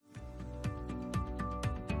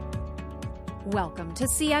Welcome to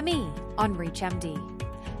CME on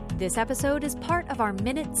ReachMD. This episode is part of our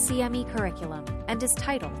Minute CME curriculum and is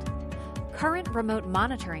titled, Current Remote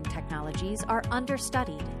Monitoring Technologies are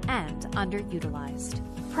Understudied and Underutilized.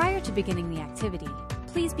 Prior to beginning the activity,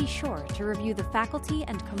 please be sure to review the faculty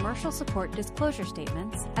and commercial support disclosure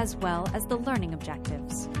statements as well as the learning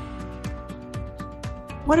objectives.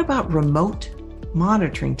 What about remote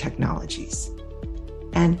monitoring technologies?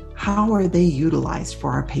 And how are they utilized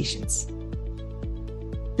for our patients?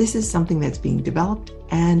 This is something that's being developed,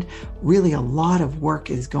 and really a lot of work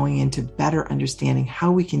is going into better understanding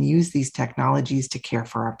how we can use these technologies to care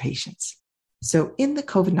for our patients. So in the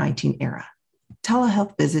COVID-19 era,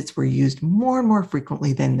 telehealth visits were used more and more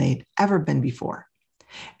frequently than they'd ever been before.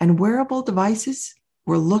 And wearable devices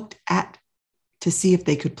were looked at to see if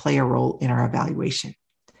they could play a role in our evaluation.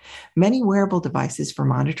 Many wearable devices for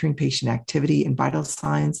monitoring patient activity and vital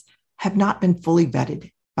signs have not been fully vetted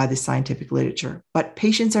by the scientific literature, but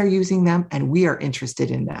patients are using them and we are interested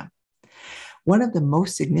in them. One of the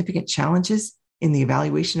most significant challenges in the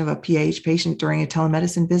evaluation of a PAH patient during a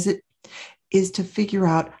telemedicine visit is to figure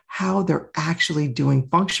out how they're actually doing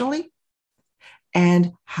functionally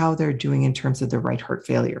and how they're doing in terms of their right heart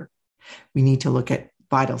failure. We need to look at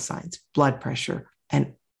vital signs, blood pressure,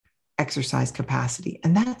 and exercise capacity.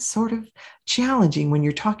 And that's sort of challenging when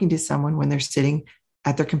you're talking to someone when they're sitting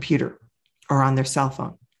at their computer or on their cell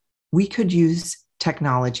phone. We could use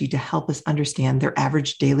technology to help us understand their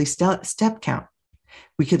average daily step count.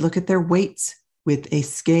 We could look at their weights with a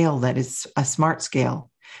scale that is a smart scale.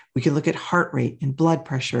 We could look at heart rate and blood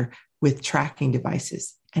pressure with tracking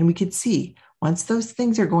devices. And we could see once those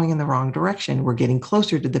things are going in the wrong direction, we're getting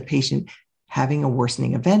closer to the patient having a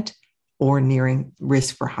worsening event or nearing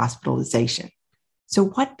risk for hospitalization. So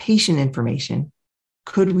what patient information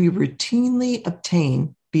could we routinely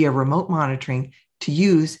obtain via remote monitoring to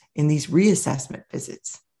use in these reassessment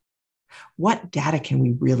visits? What data can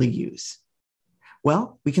we really use?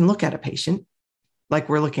 Well, we can look at a patient like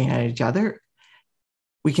we're looking at each other.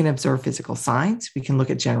 We can observe physical signs. We can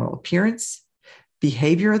look at general appearance,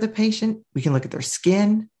 behavior of the patient. We can look at their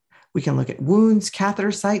skin. We can look at wounds,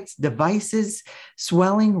 catheter sites, devices,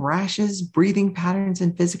 swelling, rashes, breathing patterns,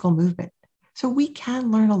 and physical movement. So we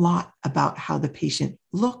can learn a lot about how the patient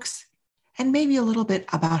looks and maybe a little bit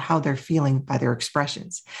about how they're feeling by their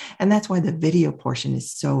expressions. And that's why the video portion is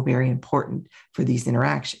so very important for these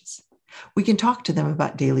interactions. We can talk to them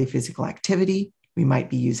about daily physical activity. We might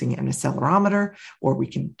be using an accelerometer, or we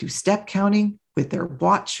can do step counting with their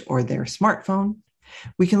watch or their smartphone.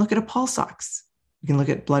 We can look at a pulse ox. We can look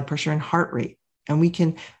at blood pressure and heart rate, and we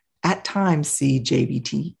can at times see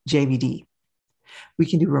JVD. We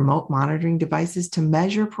can do remote monitoring devices to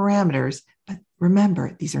measure parameters, but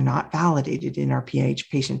remember, these are not validated in our PAH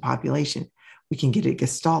patient population. We can get a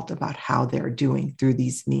gestalt about how they're doing through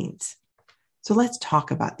these means. So let's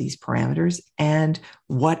talk about these parameters and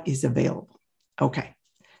what is available. Okay,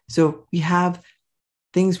 so we have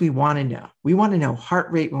things we want to know. We want to know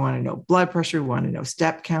heart rate, we want to know blood pressure, we want to know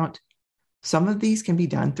step count. Some of these can be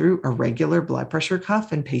done through a regular blood pressure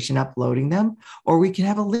cuff and patient uploading them, or we can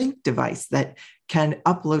have a link device that can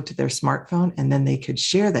upload to their smartphone, and then they could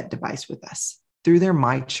share that device with us through their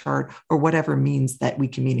MyChart or whatever means that we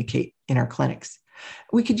communicate in our clinics.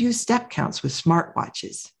 We could use step counts with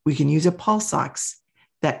smartwatches. We can use a pulse ox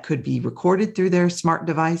that could be recorded through their smart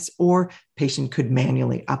device, or patient could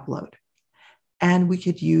manually upload. And we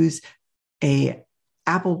could use a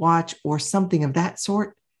Apple Watch or something of that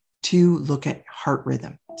sort to look at heart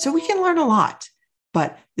rhythm. So we can learn a lot,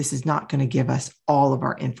 but this is not going to give us all of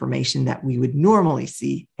our information that we would normally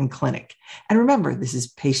see in clinic. And remember, this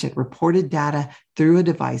is patient-reported data through a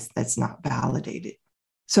device that's not validated.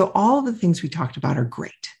 So all of the things we talked about are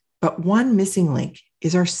great, but one missing link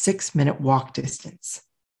is our 6-minute walk distance.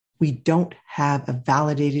 We don't have a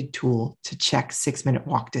validated tool to check 6-minute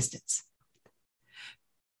walk distance.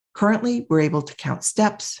 Currently, we're able to count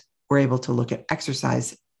steps. We're able to look at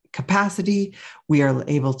exercise capacity. We are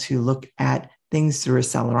able to look at things through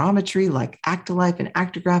accelerometry like Actilife and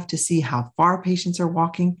Actigraph to see how far patients are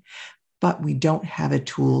walking, but we don't have a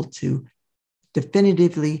tool to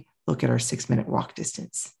definitively look at our 6-minute walk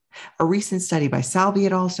distance. A recent study by Salvi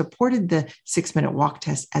et al. Supported the 6-minute walk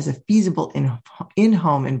test as a feasible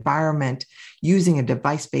in-home environment using a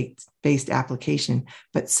device-based application,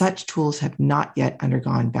 but such tools have not yet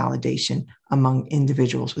undergone validation among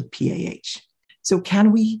individuals with PAH. So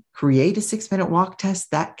can we create a 6-minute walk test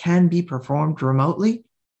that can be performed remotely?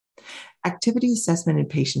 Activity assessment in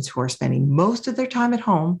patients who are spending most of their time at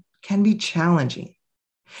home can be challenging.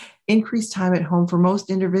 Increased time at home for most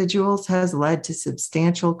individuals has led to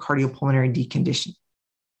substantial cardiopulmonary decondition.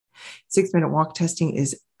 6-minute walk testing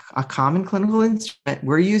is a common clinical instrument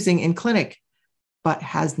we're using in clinic, but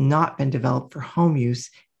has not been developed for home use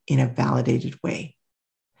in a validated way.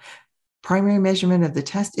 Primary measurement of the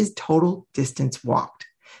test is total distance walked.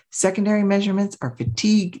 Secondary measurements are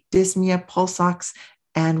fatigue, dyspnea, pulse ox,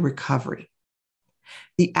 and recovery.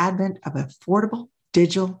 The advent of affordable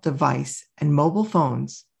digital device and mobile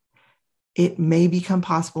phones, it may become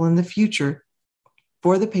possible in the future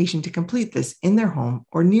for the patient to complete this in their home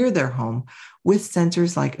or near their home with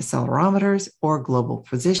sensors like accelerometers or global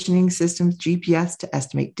positioning systems, GPS, to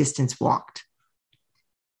estimate distance walked.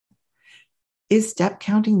 Is step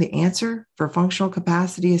counting the answer for functional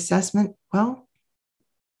capacity assessment? Well,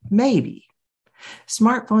 maybe.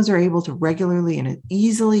 Smartphones are able to regularly and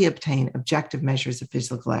easily obtain objective measures of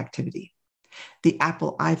physical activity. The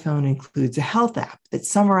Apple iPhone includes a health app that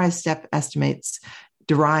summarizes step estimates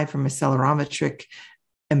derived from accelerometric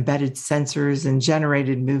embedded sensors and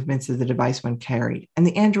generated movements of the device when carried. And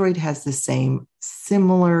the Android has the same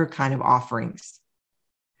similar kind of offerings.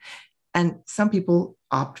 And some people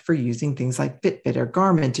opt for using things like Fitbit or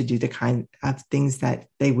Garmin to do the kind of things that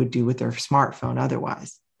they would do with their smartphone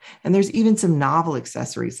otherwise. And there's even some novel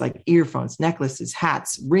accessories like earphones, necklaces,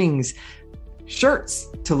 hats, rings, shirts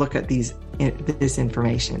to look at this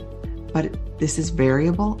information. But this is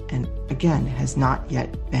variable and, again, has not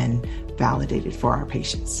yet been validated for our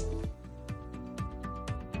patients.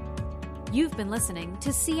 You've been listening to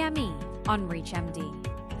CME on ReachMD.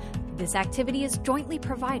 This activity is jointly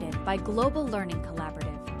provided by Global Learning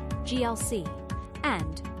Collaborative, GLC,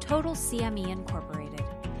 and Total CME Incorporated,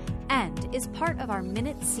 and is part of our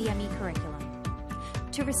Minute CME curriculum.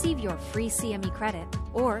 To receive your free CME credit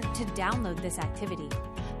or to download this activity,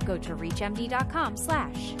 go to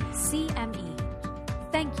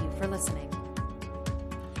reachmd.com/CME. Thank you for listening.